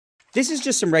This is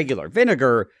just some regular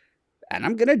vinegar, and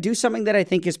I'm gonna do something that I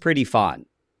think is pretty fun.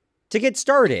 To get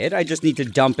started, I just need to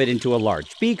dump it into a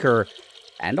large beaker,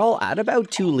 and I'll add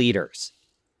about 2 liters.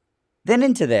 Then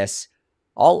into this,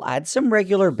 I'll add some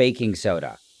regular baking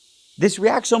soda. This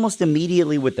reacts almost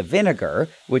immediately with the vinegar,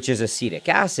 which is acetic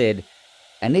acid,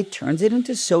 and it turns it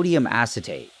into sodium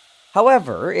acetate.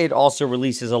 However, it also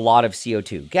releases a lot of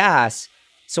CO2 gas,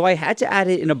 so I had to add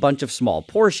it in a bunch of small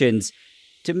portions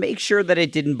to make sure that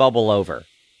it didn't bubble over.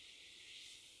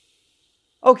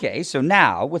 Okay, so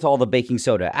now, with all the baking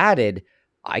soda added,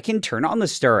 I can turn on the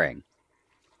stirring.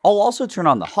 I'll also turn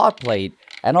on the hot plate,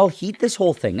 and I'll heat this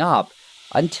whole thing up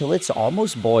until it's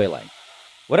almost boiling.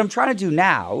 What I'm trying to do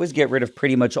now is get rid of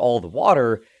pretty much all the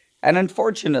water, and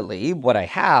unfortunately, what I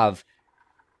have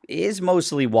is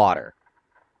mostly water.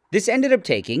 This ended up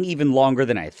taking even longer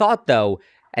than I thought though,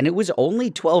 and it was only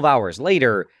 12 hours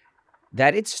later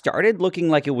that it started looking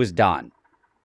like it was done.